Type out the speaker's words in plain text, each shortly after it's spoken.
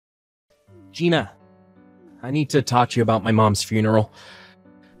Gina, I need to talk to you about my mom's funeral.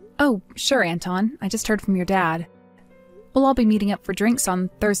 Oh, sure, Anton. I just heard from your dad. We'll all be meeting up for drinks on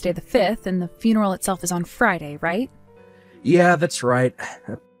Thursday the 5th, and the funeral itself is on Friday, right? Yeah, that's right.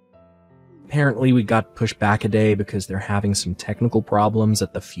 Apparently we got pushed back a day because they're having some technical problems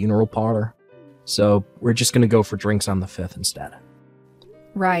at the funeral parlor. So we're just gonna go for drinks on the 5th instead.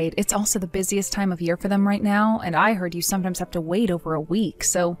 Right. It's also the busiest time of year for them right now, and I heard you sometimes have to wait over a week,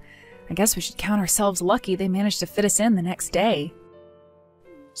 so I guess we should count ourselves lucky they managed to fit us in the next day.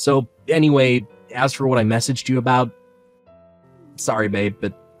 So anyway, as for what I messaged you about, sorry babe,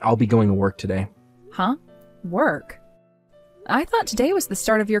 but I'll be going to work today. Huh? Work? I thought today was the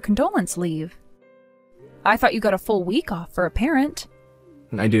start of your condolence leave. I thought you got a full week off for a parent.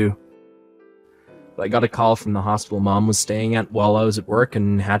 I do. But I got a call from the hospital Mom was staying at while I was at work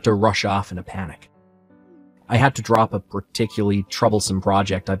and had to rush off in a panic. I had to drop a particularly troublesome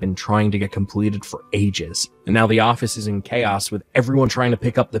project I've been trying to get completed for ages, and now the office is in chaos with everyone trying to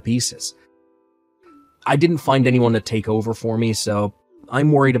pick up the pieces. I didn't find anyone to take over for me, so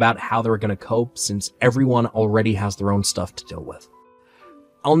I'm worried about how they're going to cope since everyone already has their own stuff to deal with.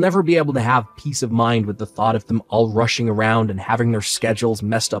 I'll never be able to have peace of mind with the thought of them all rushing around and having their schedules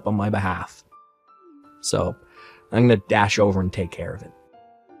messed up on my behalf. So, I'm gonna dash over and take care of it.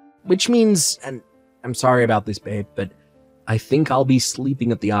 Which means, and I'm sorry about this, babe, but I think I'll be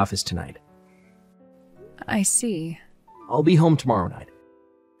sleeping at the office tonight. I see. I'll be home tomorrow night.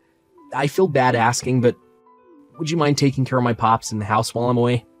 I feel bad asking, but would you mind taking care of my pops in the house while I'm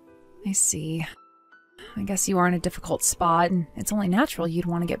away? I see. I guess you are in a difficult spot, and it's only natural you'd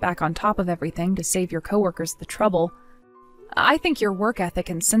want to get back on top of everything to save your coworkers the trouble. I think your work ethic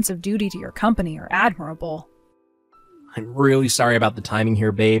and sense of duty to your company are admirable. I'm really sorry about the timing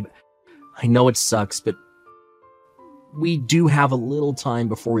here, babe. I know it sucks, but we do have a little time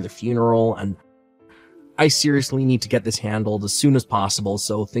before the funeral, and I seriously need to get this handled as soon as possible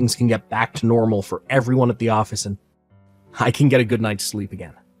so things can get back to normal for everyone at the office and I can get a good night's sleep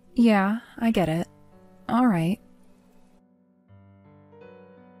again. Yeah, I get it. All right.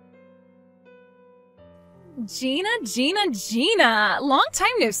 Gina, long time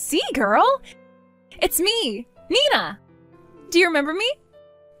no see, girl. It's me, Nina. Do you remember me?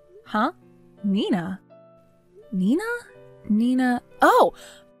 Huh? Nina? Nina? Oh,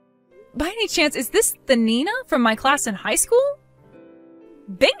 by any chance, is this the Nina from my class in high school?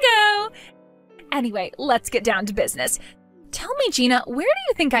 Bingo! Anyway, let's get down to business. Tell me, Gina, where do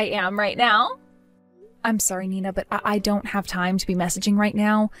you think I am right now? I'm sorry, Nina, but I don't have time to be messaging right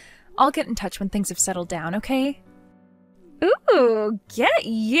now. I'll get in touch when things have settled down, okay? Ooh, get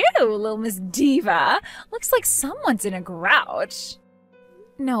you, little Miss Diva. Looks like someone's in a grouch.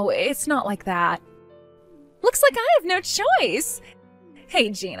 No, it's not like that. Looks like I have no choice. Hey,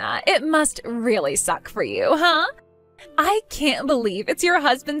 Gina, it must really suck for you, huh? I can't believe it's your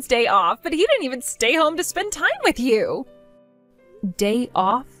husband's day off, but he didn't even stay home to spend time with you. Day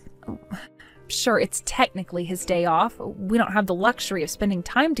off? Sure, it's technically his day off. We don't have the luxury of spending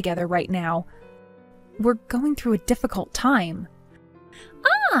time together right now. We're going through a difficult time.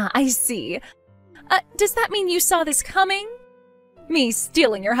 Ah, I see. Does that mean you saw this coming? Me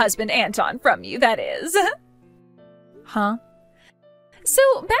stealing your husband Anton from you, that is. Huh? So,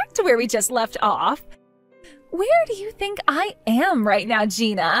 back to where we just left off. Where do you think I am right now,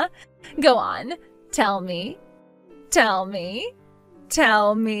 Gina? Go on. Tell me. Tell me.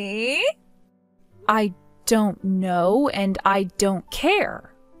 Tell me. I don't know, and I don't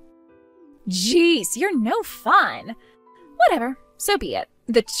care. Jeez, you're no fun. Whatever, so be it.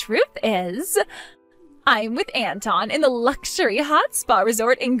 The truth is, I'm with Anton in the luxury hot spa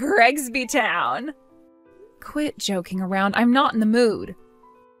resort in Gregsby Town. Quit joking around. I'm not in the mood.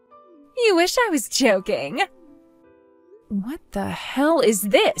 You wish I was joking. What the hell is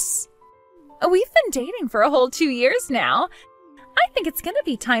this? We've been dating for a whole 2 years now. I think it's gonna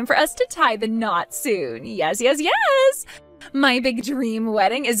be time for us to tie the knot soon. Yes, yes, yes! My big dream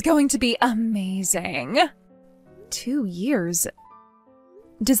wedding is going to be amazing. 2 years?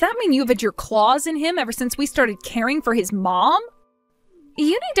 Does that mean you've had your claws in him ever since we started caring for his mom?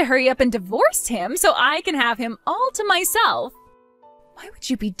 You need to hurry up and divorce him so I can have him all to myself. Why would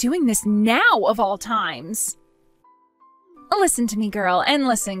you be doing this now of all times? Listen to me, girl, and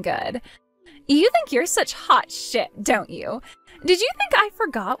listen good. You think you're such hot shit, don't you? Did you think I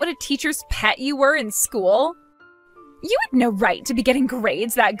forgot what a teacher's pet you were in school? You had no right to be getting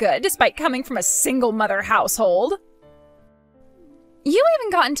grades that good despite coming from a single mother household. You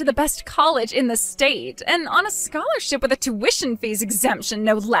even got into the best college in the state, and on a scholarship with a tuition fees exemption,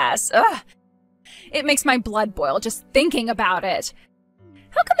 no less. Ugh. It makes my blood boil just thinking about it.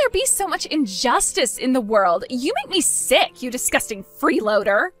 How can there be so much injustice in the world? You make me sick, you disgusting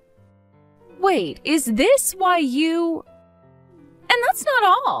freeloader. Wait, is this why you... And that's not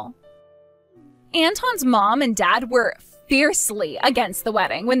all. Anton's mom and dad were fiercely against the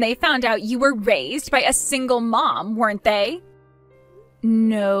wedding when they found out you were raised by a single mom, weren't they?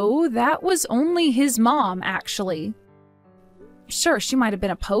 No, that was only his mom, actually. Sure, she might have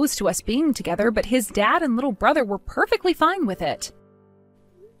been opposed to us being together, but his dad and little brother were perfectly fine with it.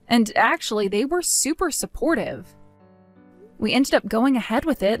 And actually, they were super supportive. We ended up going ahead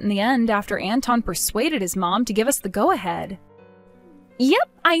with it in the end after Anton persuaded his mom to give us the go-ahead. Yep,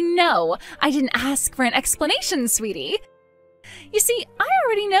 I know. I didn't ask for an explanation, sweetie. You see, I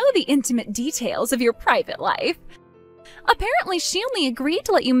already know the intimate details of your private life. Apparently, she only agreed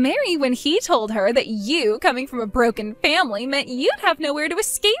to let you marry when he told her that you, coming from a broken family, meant you'd have nowhere to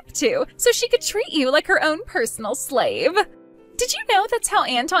escape to, so she could treat you like her own personal slave. Did you know that's how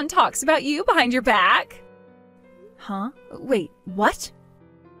Anton talks about you behind your back? Huh? Wait, what?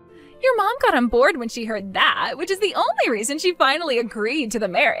 Your mom got on board when she heard that, which is the only reason she finally agreed to the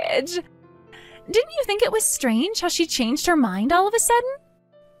marriage. Didn't you think it was strange how she changed her mind all of a sudden?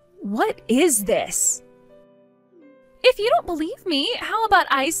 What is this? If you don't believe me, how about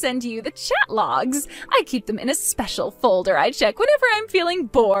I send you the chat logs? I keep them in a special folder I check whenever I'm feeling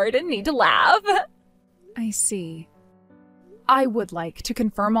bored and need to laugh. I see. I would like to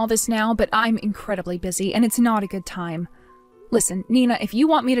confirm all this now, but I'm incredibly busy and it's not a good time. Listen, Nina, if you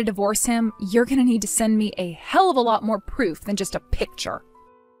want me to divorce him, you're gonna need to send me a hell of a lot more proof than just a picture.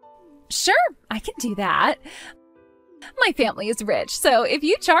 Sure, I can do that. My family is rich, so if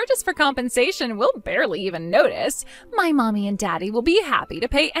you charge us for compensation, we'll barely even notice. My mommy and daddy will be happy to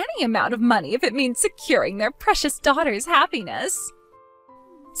pay any amount of money if it means securing their precious daughter's happiness.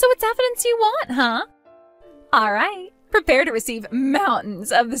 So it's evidence you want, huh? All right, prepare to receive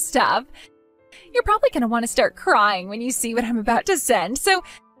mountains of the stuff. You're probably going to want to start crying when you see what I'm about to send, so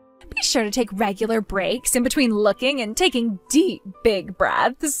be sure to take regular breaks in between looking and taking deep, big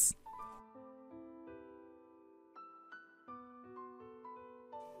breaths.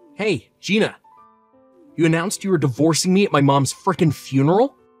 Hey, Gina. You announced you were divorcing me at my mom's frickin'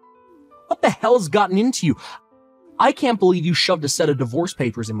 funeral? What the hell's gotten into you? I can't believe you shoved a set of divorce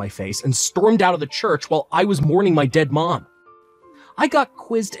papers in my face and stormed out of the church while I was mourning my dead mom. I got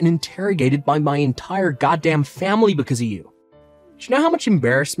quizzed and interrogated by my entire goddamn family because of you. Do you know how much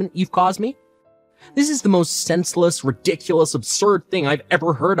embarrassment you've caused me? This is the most senseless, ridiculous, absurd thing I've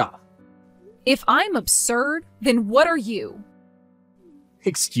ever heard of. If I'm absurd, then what are you?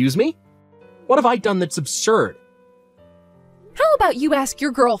 Excuse me? What have I done that's absurd? How about you ask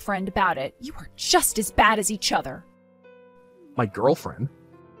your girlfriend about it? You are just as bad as each other. My girlfriend?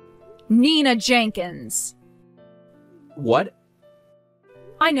 Nina Jenkins. What?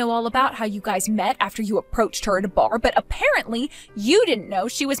 I know all about how you guys met after you approached her at a bar, but apparently you didn't know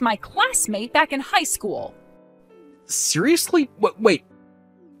she was my classmate back in high school. Seriously? Wait.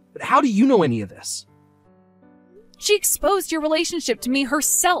 But how do you know any of this? She exposed your relationship to me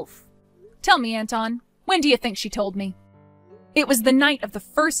herself. Tell me, Anton, when do you think she told me? It was the night of the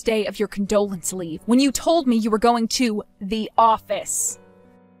first day of your condolence leave, when you told me you were going to the office.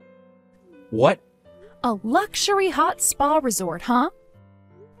 What? A luxury hot spa resort, huh?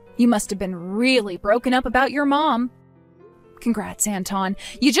 You must have been really broken up about your mom. Congrats, Anton.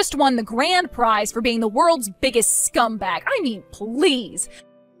 You just won the grand prize for being the world's biggest scumbag. I mean, please.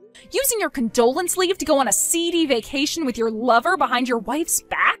 Using your condolence leave to go on a seedy vacation with your lover behind your wife's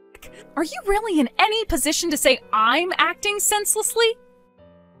back? Are you really in any position to say I'm acting senselessly?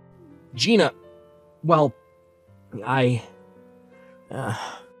 Gina, well,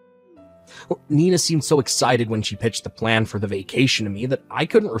 Nina seemed so excited when she pitched the plan for the vacation to me that I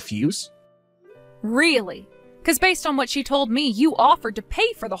couldn't refuse. Really? Because based on what she told me, you offered to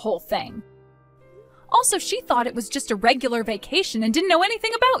pay for the whole thing. Also, she thought it was just a regular vacation and didn't know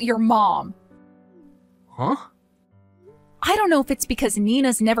anything about your mom. Huh? I don't know if it's because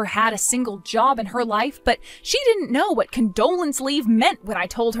Nina's never had a single job in her life, but she didn't know what condolence leave meant when I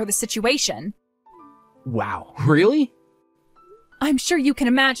told her the situation. Wow, really? I'm sure you can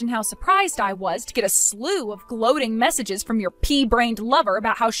imagine how surprised I was to get a slew of gloating messages from your pea-brained lover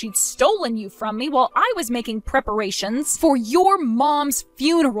about how she'd stolen you from me while I was making preparations for your mom's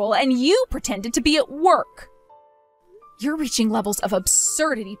funeral and you pretended to be at work. You're reaching levels of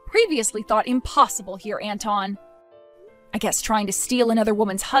absurdity previously thought impossible here, Anton. I guess trying to steal another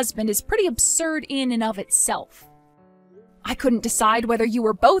woman's husband is pretty absurd in and of itself. I couldn't decide whether you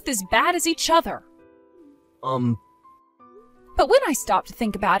were both as bad as each other. But when I stopped to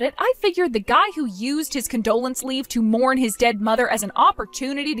think about it, I figured the guy who used his condolence leave to mourn his dead mother as an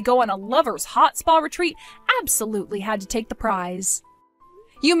opportunity to go on a lover's hot spa retreat absolutely had to take the prize.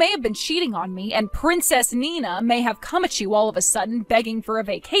 You may have been cheating on me, and Princess Nina may have come at you all of a sudden begging for a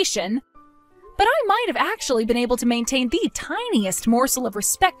vacation, but I might have actually been able to maintain the tiniest morsel of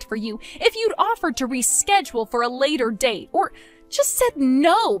respect for you if you'd offered to reschedule for a later date, or just said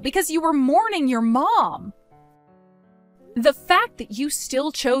no because you were mourning your mom. The fact that you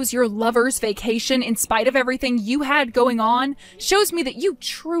still chose your lover's vacation in spite of everything you had going on shows me that you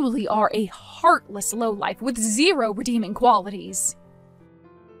truly are a heartless lowlife with zero redeeming qualities.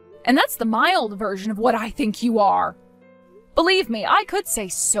 And that's the mild version of what I think you are. Believe me, I could say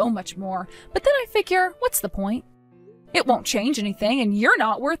so much more, but then I figure, what's the point? It won't change anything, and you're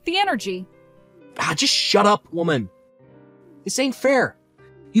not worth the energy. Just shut up, woman. This ain't fair.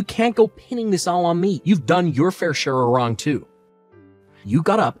 You can't go pinning this all on me. You've done your fair share of wrong, too. You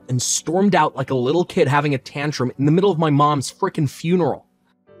got up and stormed out like a little kid having a tantrum in the middle of my mom's frickin' funeral.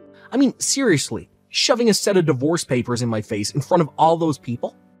 I mean, seriously, shoving a set of divorce papers in my face in front of all those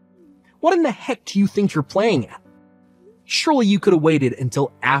people? What in the heck do you think you're playing at? Surely you could have waited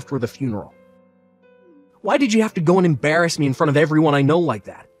until after the funeral. Why did you have to go and embarrass me in front of everyone I know like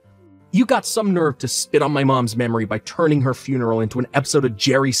that? You got some nerve to spit on my mom's memory by turning her funeral into an episode of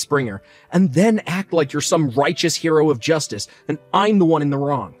Jerry Springer, and then act like you're some righteous hero of justice, and I'm the one in the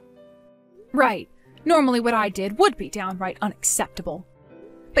wrong. Right. Normally what I did would be downright unacceptable.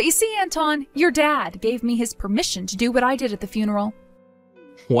 But you see, Anton, your dad gave me his permission to do what I did at the funeral.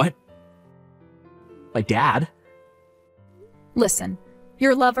 What? My dad? Listen,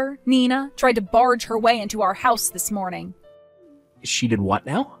 your lover, Nina, tried to barge her way into our house this morning. She did what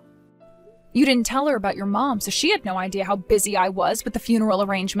now? You didn't tell her about your mom, so she had no idea how busy I was with the funeral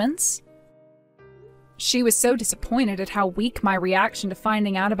arrangements. She was so disappointed at how weak my reaction to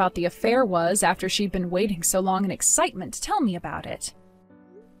finding out about the affair was after she'd been waiting so long in excitement to tell me about it.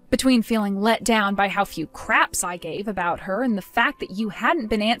 Between feeling let down by how few craps I gave about her and the fact that you hadn't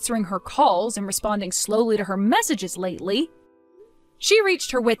been answering her calls and responding slowly to her messages lately, she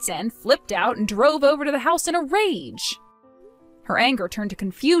reached her wit's end, flipped out, and drove over to the house in a rage. Her anger turned to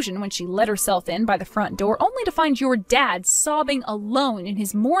confusion when she let herself in by the front door, only to find your dad sobbing alone in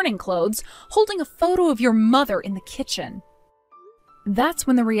his mourning clothes, holding a photo of your mother in the kitchen. That's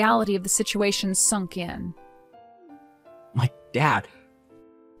when the reality of the situation sunk in. My dad?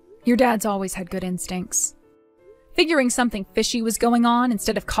 Your dad's always had good instincts. Figuring something fishy was going on,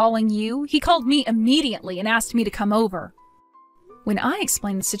 instead of calling you, he called me immediately and asked me to come over. When I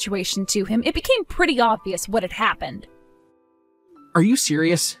explained the situation to him, it became pretty obvious what had happened. Are you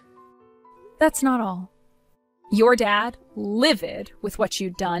serious? That's not all. Your dad, livid with what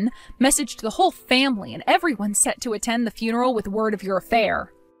you'd done, messaged the whole family and everyone set to attend the funeral with word of your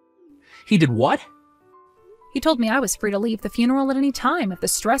affair. He did what? He told me I was free to leave the funeral at any time if the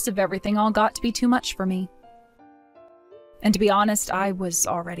stress of everything all got to be too much for me. And to be honest, I was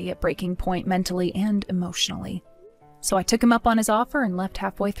already at breaking point mentally and emotionally. So I took him up on his offer and left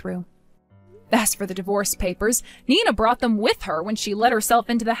halfway through. As for the divorce papers, Nina brought them with her when she let herself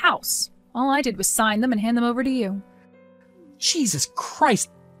into the house. All I did was sign them and hand them over to you. Jesus Christ!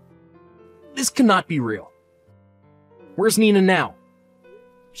 This cannot be real. Where's Nina now?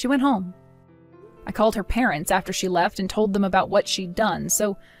 She went home. I called her parents after she left and told them about what she'd done,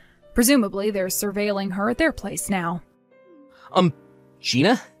 so presumably they're surveilling her at their place now.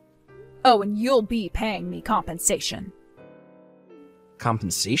 Gina? Oh, and you'll be paying me compensation.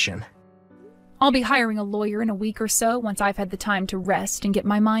 Compensation? I'll be hiring a lawyer in a week or so once I've had the time to rest and get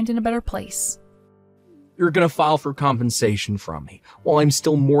my mind in a better place. You're gonna file for compensation from me while I'm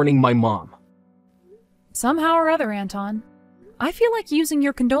still mourning my mom. Somehow or other, Anton. I feel like using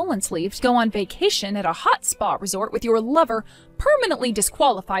your condolence leave to go on vacation at a hot spa resort with your lover permanently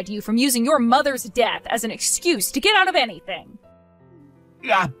disqualified you from using your mother's death as an excuse to get out of anything.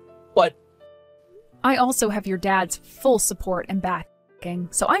 Yeah, but... I also have your dad's full support and backing,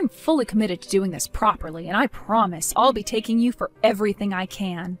 so I'm fully committed to doing this properly, and I promise I'll be taking you for everything I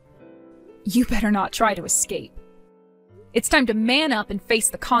can. You better not try to escape. It's time to man up and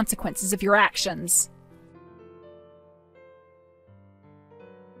face the consequences of your actions.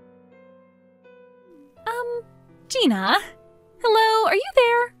 Gina? Hello, are you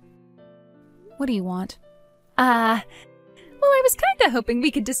there? What do you want? Well, I was kinda hoping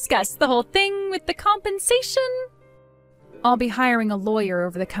we could discuss the whole thing with the compensation. I'll be hiring a lawyer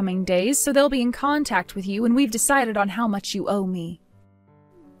over the coming days, so they'll be in contact with you, and we've decided on how much you owe me.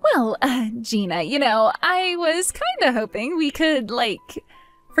 Well, Gina, I was kinda hoping we could,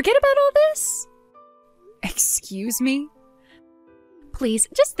 forget about all this. Excuse me? please,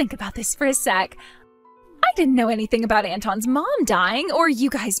 just think about this for a sec. I didn't know anything about Anton's mom dying, or you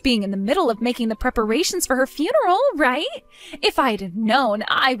guys being in the middle of making the preparations for her funeral, right? If I had known,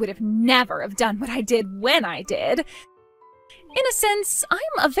 I would have never have done what I did when I did. In a sense, I'm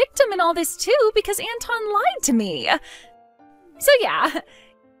a victim in all this too, because Anton lied to me. So yeah,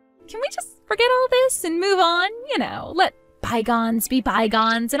 can we just forget all this and move on? You know, let bygones be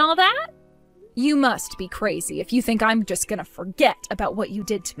bygones and all that? You must be crazy if you think I'm just gonna forget about what you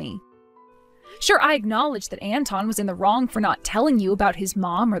did to me. Sure, I acknowledge that Anton was in the wrong for not telling you about his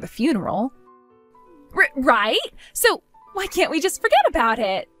mom or the funeral. Right? So why can't we just forget about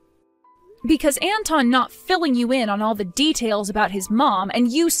it? Because Anton not filling you in on all the details about his mom and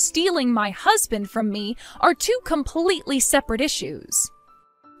you stealing my husband from me are two completely separate issues.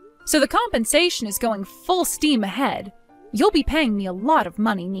 So the compensation is going full steam ahead. You'll be paying me a lot of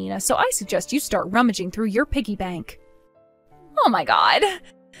money, Nina, so I suggest you start rummaging through your piggy bank. Oh my god.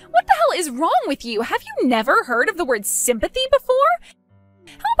 What the hell is wrong with you? Have you never heard of the word sympathy before?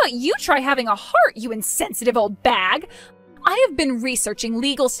 How about you try having a heart, you insensitive old bag? I have been researching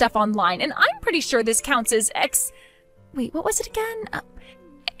legal stuff online, and I'm pretty sure this counts as Wait, what was it again?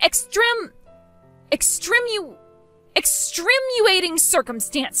 Extenuating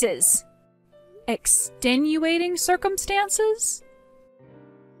circumstances. Extenuating circumstances?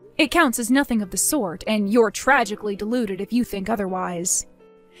 It counts as nothing of the sort, and you're tragically deluded if you think otherwise.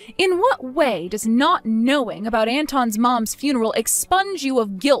 In what way does not knowing about Anton's mom's funeral expunge you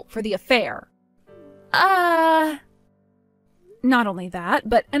of guilt for the affair? Not only that,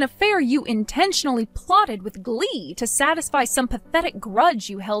 but an affair you intentionally plotted with glee to satisfy some pathetic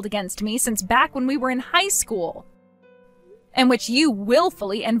grudge you held against me since back when we were in high school, and which you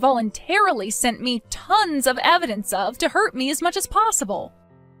willfully and voluntarily sent me tons of evidence of to hurt me as much as possible.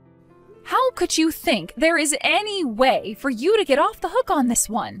 How could you think there is any way for you to get off the hook on this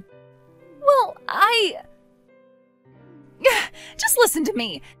one? Well, Just listen to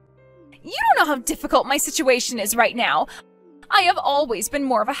me. You don't know how difficult my situation is right now. I have always been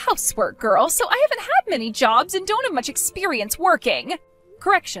more of a housework girl, so I haven't had many jobs and don't have much experience working.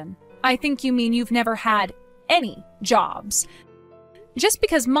 Correction, I think you mean you've never had any jobs. Just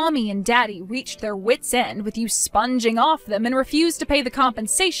because Mommy and Daddy reached their wits' end with you sponging off them and refused to pay the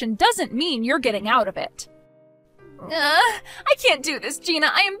compensation doesn't mean you're getting out of it. I can't do this, Gina.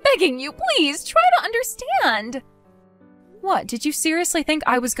 I am begging you. Please, try to understand. What, did you seriously think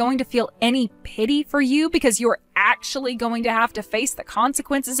I was going to feel any pity for you because you're actually going to have to face the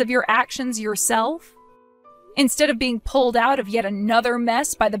consequences of your actions yourself? Instead of being pulled out of yet another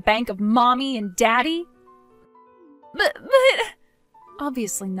mess by the bank of Mommy and Daddy? But...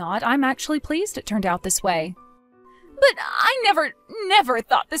 Obviously not. I'm actually pleased it turned out this way. But I never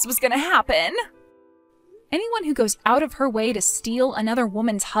thought this was gonna happen. Anyone who goes out of her way to steal another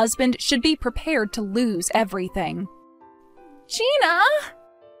woman's husband should be prepared to lose everything. Gina!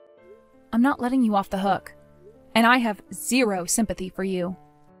 I'm not letting you off the hook, and I have zero sympathy for you.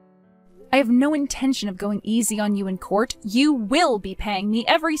 I have no intention of going easy on you in court. You will be paying me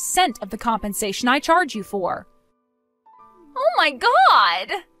every cent of the compensation I charge you for. Oh my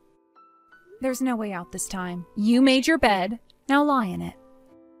god! There's no way out this time. You made your bed, now lie in it.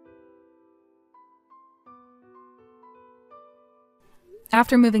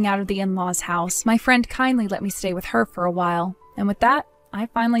 After moving out of the in-laws' house, my friend kindly let me stay with her for a while, and with that, I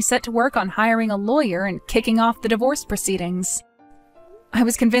finally set to work on hiring a lawyer and kicking off the divorce proceedings. I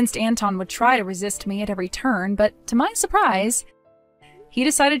was convinced Anton would try to resist me at every turn, but to my surprise, he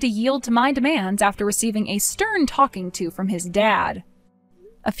decided to yield to my demands after receiving a stern talking to from his dad.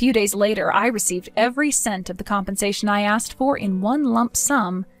 A few days later, I received every cent of the compensation I asked for in one lump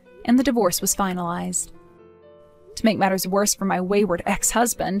sum, and the divorce was finalized. To make matters worse for my wayward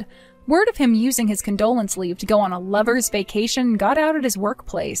ex-husband, word of him using his condolence leave to go on a lover's vacation got out at his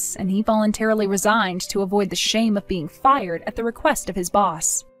workplace, and he voluntarily resigned to avoid the shame of being fired at the request of his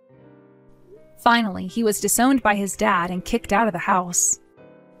boss. Finally, he was disowned by his dad and kicked out of the house.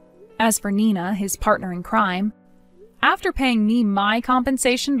 As for Nina, his partner in crime, after paying me my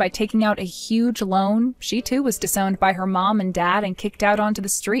compensation by taking out a huge loan, she too was disowned by her mom and dad and kicked out onto the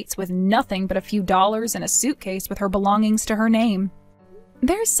streets with nothing but a few dollars and a suitcase with her belongings to her name.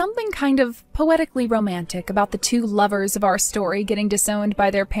 There's something kind of poetically romantic about the two lovers of our story getting disowned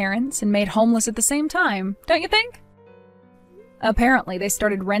by their parents and made homeless at the same time, don't you think? Apparently, they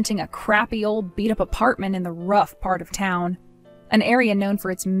started renting a crappy old beat-up apartment in the rough part of town, an area known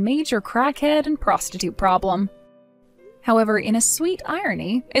for its major crackhead and prostitute problem. However, in a sweet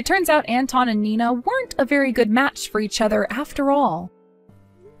irony, it turns out Anton and Nina weren't a very good match for each other after all.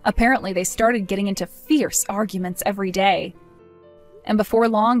 Apparently, they started getting into fierce arguments every day. And before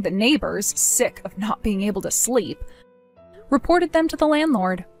long, the neighbors, sick of not being able to sleep, reported them to the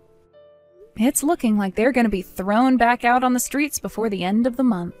landlord. It's looking like they're going to be thrown back out on the streets before the end of the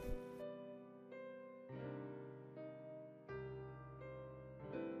month.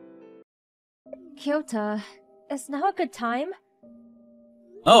 Kyota, is now a good time?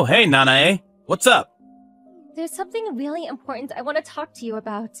 Oh, hey, Nanae. What's up? There's something really important I want to talk to you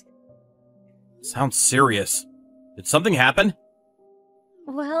about. Sounds serious. Did something happen?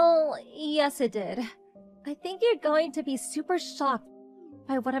 Well, yes it did. I think you're going to be super shocked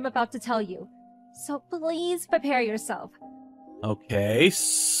by what I'm about to tell you. So please prepare yourself. Okay,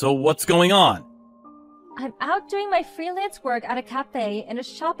 so what's going on? I'm out doing my freelance work at a cafe in a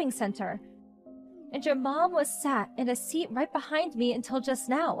shopping center. And your mom was sat in a seat right behind me until just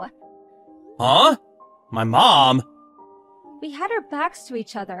now. Huh? My mom? We had our backs to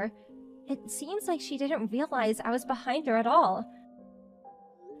each other. It seems like she didn't realize I was behind her at all.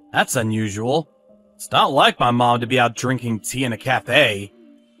 That's unusual. It's not like my mom to be out drinking tea in a cafe.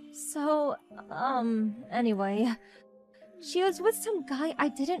 So, anyway. She was with some guy I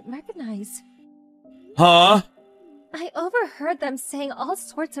didn't recognize. Huh? I overheard them saying all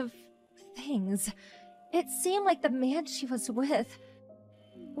sorts of things. It seemed like the man she was with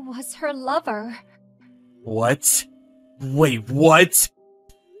was her lover. What? Wait, what?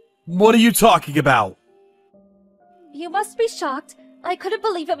 What are you talking about? You must be shocked. I couldn't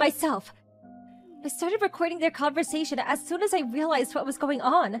believe it myself. I started recording their conversation as soon as I realized what was going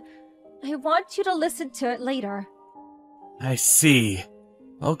on. I want you to listen to it later. I see.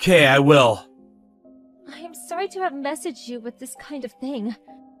 Okay, I will. I am sorry to have messaged you with this kind of thing.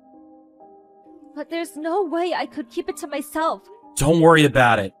 But there's no way I could keep it to myself. Don't worry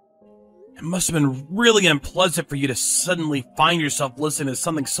about it. It must have been really unpleasant for you to suddenly find yourself listening to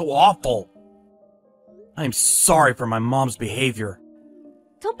something so awful. I'm sorry for my mom's behavior.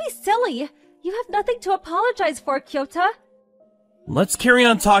 Don't be silly. You have nothing to apologize for, Kyota. Let's carry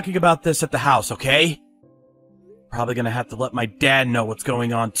on talking about this at the house, okay? Probably gonna have to let my dad know what's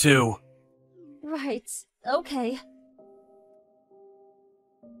going on, too. Right. Okay.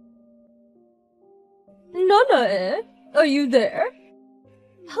 Nanae, are you there?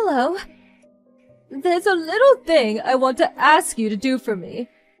 Hello. There's a little thing I want to ask you to do for me.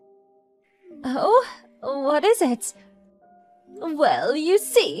 Oh? What is it? Well, you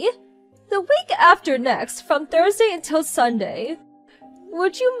see, the week after next, from Thursday until Sunday,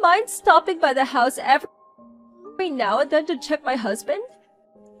 would you mind stopping by the house every now and then to check my husband?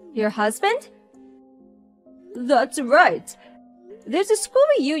 Your husband? That's right. There's a school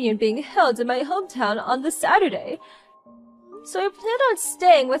reunion being held in my hometown on the Saturday. So I plan on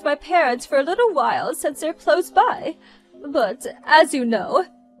staying with my parents for a little while since they're close by. But, as you know,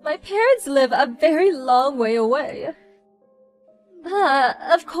 my parents live a very long way away.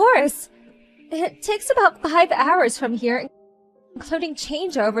 Of course. It takes about 5 hours from here, including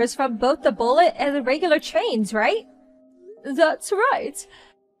changeovers from both the bullet and the regular trains, right? That's right.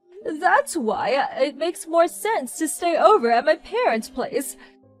 That's why it makes more sense to stay over at my parents' place.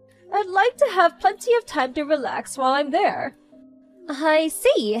 I'd like to have plenty of time to relax while I'm there. I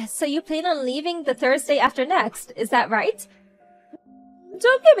see. So you plan on leaving the Thursday after next, is that right?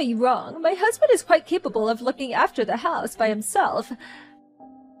 Don't get me wrong, my husband is quite capable of looking after the house by himself.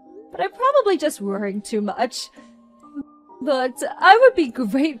 But I'm probably just worrying too much. But I would be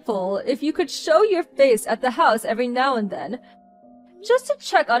grateful if you could show your face at the house every now and then, just to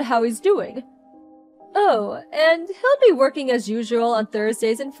check on how he's doing. Oh, and he'll be working as usual on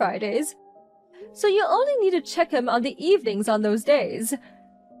Thursdays and Fridays, so you only need to check him on the evenings on those days.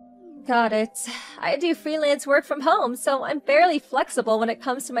 Got it. I do freelance work from home, so I'm fairly flexible when it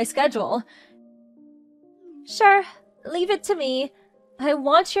comes to my schedule. Sure, leave it to me. I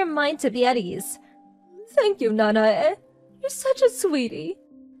want your mind to be at ease. Thank you, Nanae. You're such a sweetie.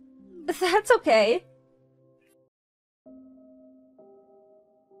 That's okay.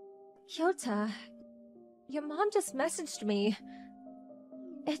 Kyota, your mom just messaged me.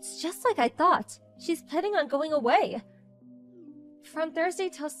 It's just like I thought. She's planning on going away. From Thursday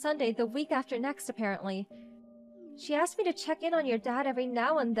till Sunday, the week after next, apparently. She asked me to check in on your dad every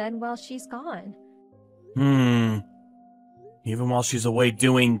now and then while she's gone. Even while she's away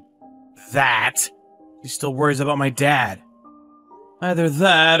doing that, she still worries about my dad. Either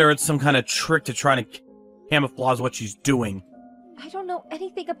that, or it's some kind of trick to try to camouflage what she's doing. I don't know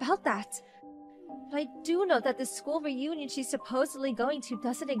anything about that. But I do know that the school reunion she's supposedly going to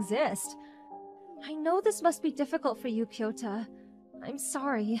doesn't exist. I know this must be difficult for you, Kyota. I'm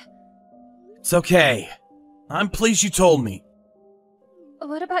sorry. It's okay. I'm pleased you told me.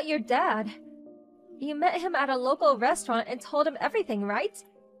 What about your dad? You met him at a local restaurant and told him everything, right?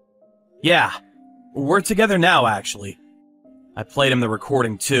 Yeah. We're together now, actually. I played him the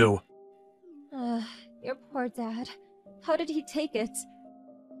recording, too. Your poor dad. How did he take it?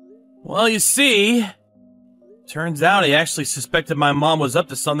 Well, you see... Turns out he actually suspected my mom was up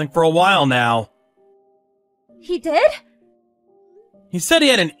to something for a while now. He did? He said he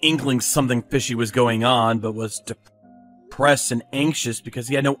had an inkling something fishy was going on, but was depressed and anxious because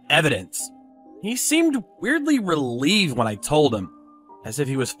he had no evidence. He seemed weirdly relieved when I told him, as if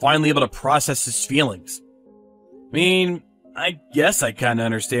he was finally able to process his feelings. I mean, I guess I kinda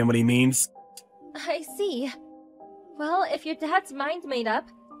understand what he means. I see. Well, if your dad's mind made up,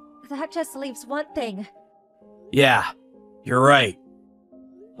 that just leaves one thing. Yeah, you're right.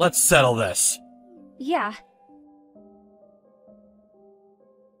 Let's settle this. Yeah.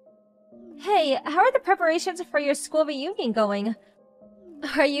 Hey, how are the preparations for your school reunion going?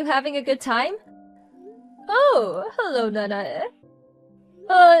 Are you having a good time? Oh, hello, Nana.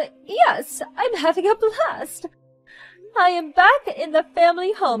 Yes, I'm having a blast. I am back in the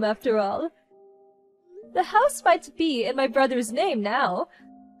family home after all. The house might be in my brother's name now,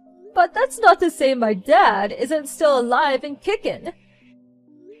 but that's not to say my dad isn't still alive and kicking.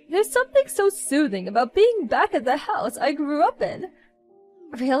 There's something so soothing about being back at the house I grew up in.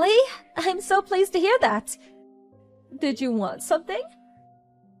 Really? I'm so pleased to hear that. Did you want something?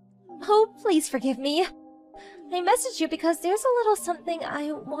 Oh, please forgive me. I messaged you because there's a little something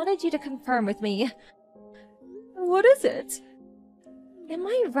I wanted you to confirm with me. What is it? Am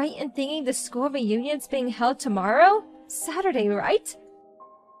I right in thinking the school reunion's being held tomorrow? Saturday, right?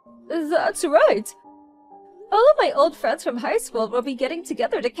 That's right. All of my old friends from high school will be getting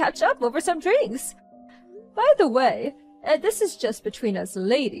together to catch up over some drinks. By the way, this is just between us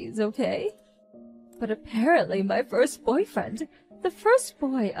ladies, okay? But apparently my first boyfriend, the first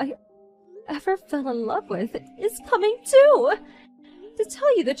boy I ever fell in love with, is coming too! To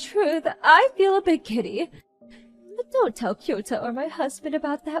tell you the truth, I feel a bit giddy. But don't tell Kyota or my husband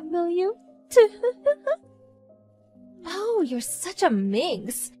about that, will you? Oh, you're such a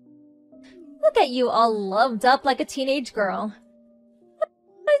minx. Look at you all loved up like a teenage girl.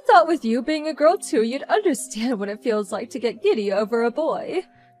 I thought with you being a girl too, you'd understand what it feels like to get giddy over a boy.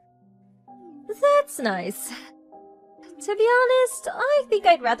 That's nice. To be honest, I think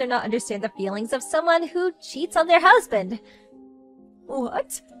I'd rather not understand the feelings of someone who cheats on their husband.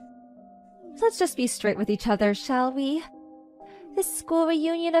 What? Let's just be straight with each other, shall we? This school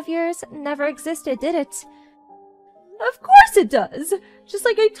reunion of yours never existed, did it? Of course it does! Just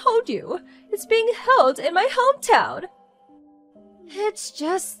like I told you, it's being held in my hometown! It's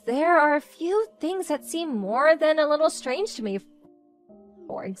just there are a few things that seem more than a little strange to me.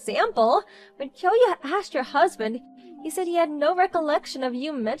 For example, when Kyoya asked your husband, he said he had no recollection of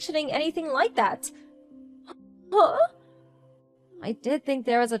you mentioning anything like that. Huh? I did think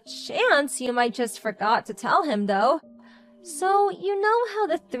there was a chance you might just forgot to tell him, though. So, you know how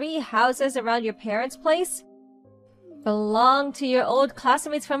the 3 houses around your parents' place belong to your old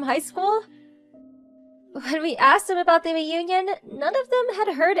classmates from high school? When we asked them about the reunion, none of them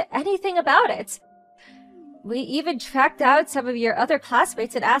had heard anything about it. We even tracked out some of your other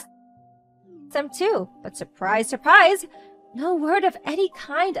classmates and asked them too, but surprise, surprise, no word of any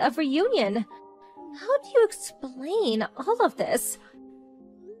kind of reunion. How do you explain all of this?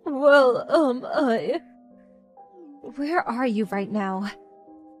 Well, Where are you right now?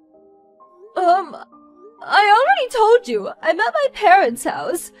 I already told you, I'm at my parents'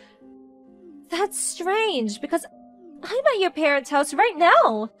 house. That's strange, because I'm at your parents' house right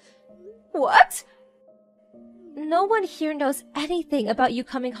now. What? No one here knows anything about you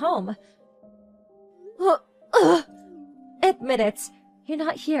coming home. Admit it, you're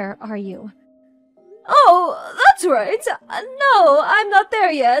not here, are you? Oh, that's right. No, I'm not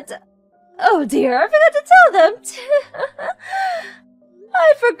there yet. Oh dear, I forgot to tell them.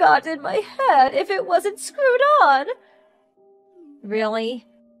 I forgot in my head if it wasn't screwed on. Really?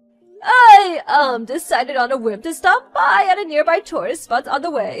 I, decided on a whim to stop by at a nearby tourist spot on the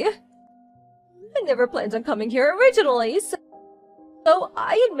way. I never planned on coming here originally, so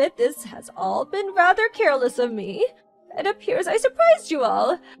I admit this has all been rather careless of me. It appears I surprised you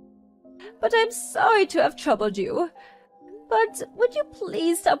all. But I'm sorry to have troubled you. But would you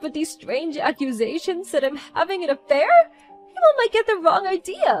please stop with these strange accusations that I'm having an affair? People might get the wrong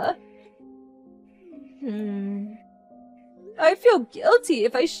idea. I feel guilty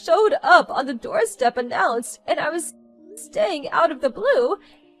if I showed up on the doorstep announced and I was staying out of the blue,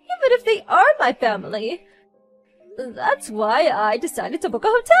 even if they are my family. That's why I decided to book a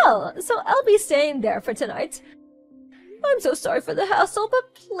hotel, so I'll be staying there for tonight. I'm so sorry for the hassle,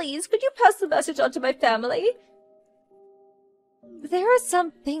 but please, could you pass the message on to my family? There are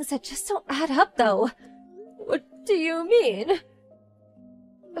some things that just don't add up, though. What do you mean?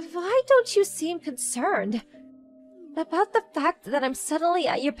 Why don't you seem concerned about the fact that I'm suddenly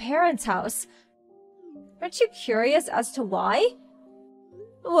at your parents' house? Aren't you curious as to why?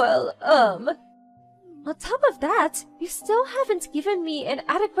 Well, On top of that, you still haven't given me an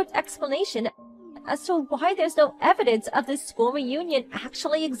adequate explanation as to why there's no evidence of this school reunion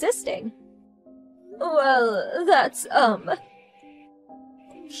actually existing. well, that's,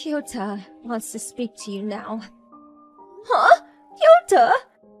 Kyota wants to speak to you now. Huh? Kyota?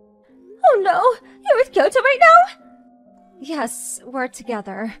 Oh no, you're with Kyota right now? Yes, we're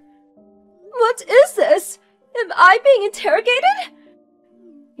together. What is this? Am I being interrogated?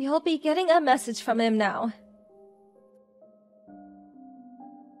 You'll be getting a message from him now.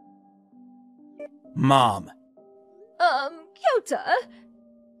 Mom. Kyota?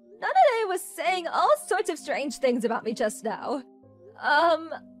 Nanane was saying all sorts of strange things about me just now.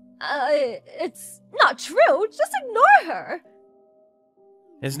 It's not true. Just ignore her.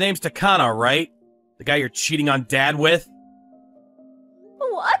 His name's Takano, right? The guy you're cheating on Dad with?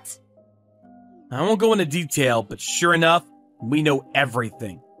 What? I won't go into detail, but sure enough, we know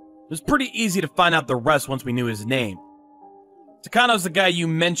everything. It was pretty easy to find out the rest once we knew his name. Takano's the guy you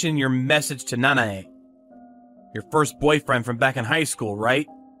mentioned in your message to Nanae. Your first boyfriend from back in high school, right?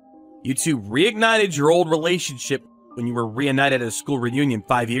 You two reignited your old relationship when you were reunited at a school reunion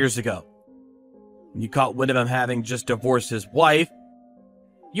 5 years ago. When you caught wind of him having just divorced his wife,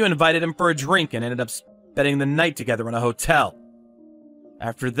 you invited him for a drink and ended up spending the night together in a hotel.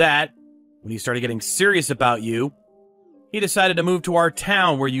 After that, when he started getting serious about you, he decided to move to our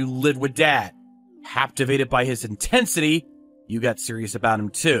town where you lived with Dad. Captivated by his intensity, you got serious about him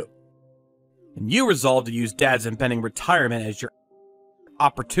too. And you resolved to use Dad's impending retirement as your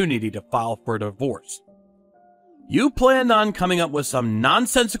opportunity to file for a divorce. You planned on coming up with some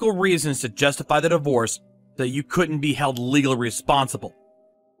nonsensical reasons to justify the divorce so that you couldn't be held legally responsible.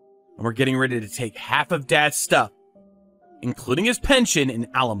 And we're getting ready to take half of Dad's stuff, including his pension and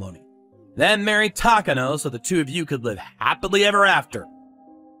alimony. Then marry Takano so the two of you could live happily ever after.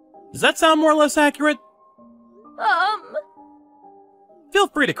 Does that sound more or less accurate? Feel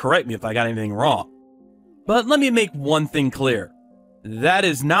free to correct me if I got anything wrong. But let me make one thing clear. That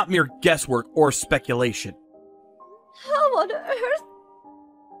is not mere guesswork or speculation. How on earth?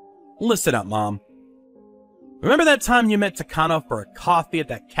 Listen up, Mom. Remember that time you met Takano for a coffee at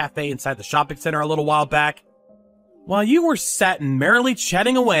that cafe inside the shopping center a little while back? While you were sat and merrily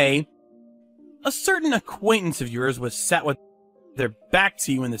chatting away, a certain acquaintance of yours was sat with their back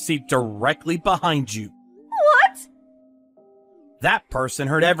to you in the seat directly behind you. What? That person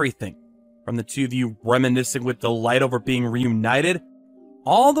heard everything, from the two of you reminiscing with delight over being reunited,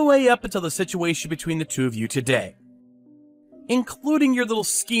 all the way up until the situation between the two of you today. Including your little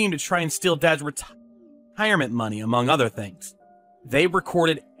scheme to try and steal Dad's retirement money, among other things. They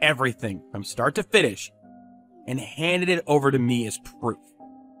recorded everything from start to finish and handed it over to me as proof.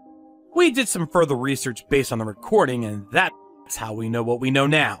 We did some further research based on the recording, and that's how we know what we know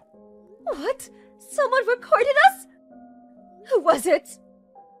now. What? Someone recorded us? Who was it?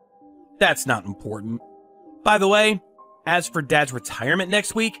 That's not important. By the way, as for Dad's retirement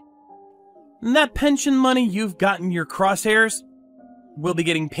next week, that pension money you've got in your crosshairs will be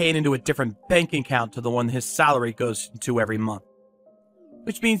getting paid into a different bank account to the one his salary goes into every month.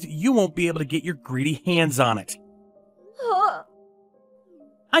 Which means you won't be able to get your greedy hands on it.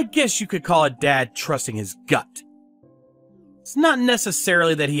 I guess you could call it Dad trusting his gut. It's not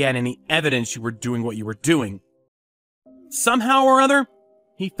necessarily that he had any evidence you were doing what you were doing. Somehow or other,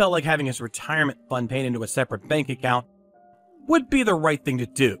 he felt like having his retirement fund paid into a separate bank account would be the right thing to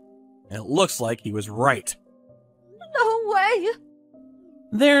do. And it looks like he was right. No way!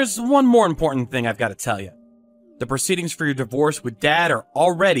 There's one more important thing I've got to tell you. The proceedings for your divorce with Dad are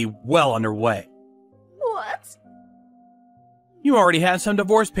already well underway. What? You already had some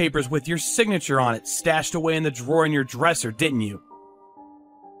divorce papers with your signature on it stashed away in the drawer in your dresser, didn't you?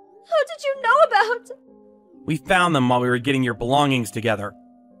 How did you know about? We found them while we were getting your belongings together.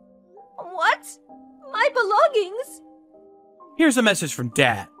 What? My belongings? Here's a message from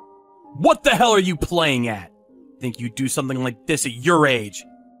Dad. What the hell are you playing at? Think you'd do something like this at your age?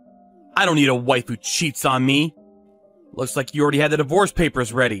 I don't need a wife who cheats on me. Looks like you already had the divorce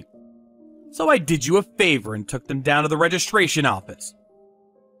papers ready. So I did you a favor and took them down to the registration office.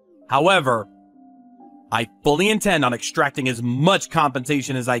 However, I fully intend on extracting as much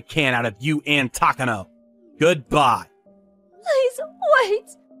compensation as I can out of you and Takano. Goodbye. Please, wait.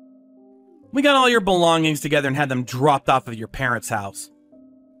 We got all your belongings together and had them dropped off at your parents' house.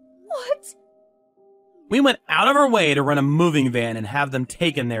 What? We went out of our way to rent a moving van and have them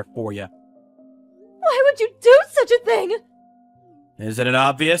taken there for you. Why would you do such a thing? Isn't it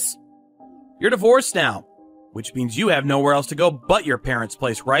obvious? You're divorced now, which means you have nowhere else to go but your parents'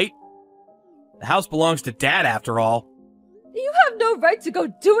 place, right? The house belongs to Dad, after all. You have no right to go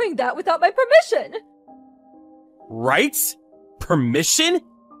doing that without my permission! Rights? Permission?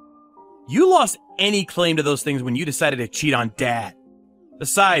 You lost any claim to those things when you decided to cheat on Dad.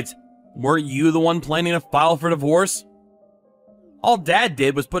 Besides, weren't you the one planning to file for divorce? All Dad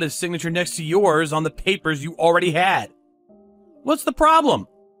did was put his signature next to yours on the papers you already had. What's the problem?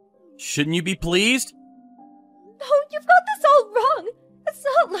 Shouldn't you be pleased? No, you've got this all wrong! It's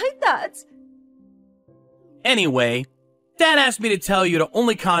not like that! Anyway, Dad asked me to tell you to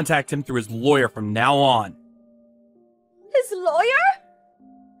only contact him through his lawyer from now on. His lawyer?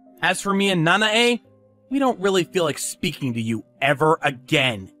 As for me and Nanae, we don't really feel like speaking to you ever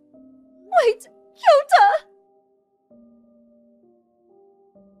again. Wait, Kyota!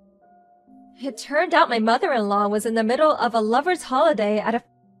 It turned out my mother-in-law was in the middle of a lover's holiday at a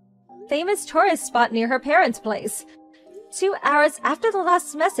famous tourist spot near her parents' place. 2 hours after the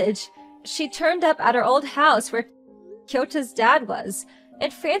last message, she turned up at her old house where Kyota's dad was,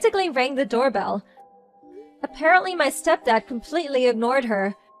 and frantically rang the doorbell. Apparently my stepdad completely ignored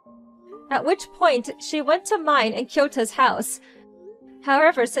her, at which point she went to mine and Kyota's house.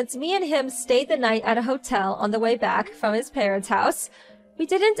 However, since me and him stayed the night at a hotel on the way back from his parents' house, we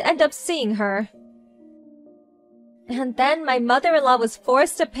didn't end up seeing her. And then my mother-in-law was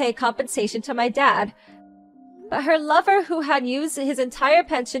forced to pay compensation to my dad. But her lover, who had used his entire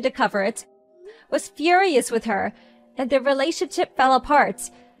pension to cover it, was furious with her, and their relationship fell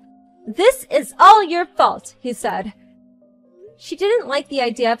apart. "This is all your fault," he said. She didn't like the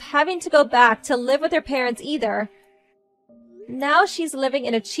idea of having to go back to live with her parents either. Now she's living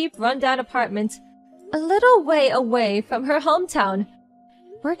in a cheap rundown apartment a little way away from her hometown,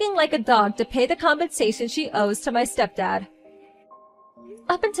 working like a dog to pay the compensation she owes to my stepdad.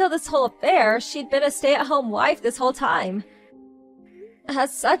 Up until this whole affair, she'd been a stay-at-home wife this whole time.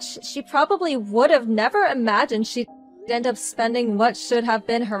 As such, she probably would have never imagined she'd end up spending what should have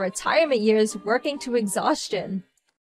been her retirement years working to exhaustion.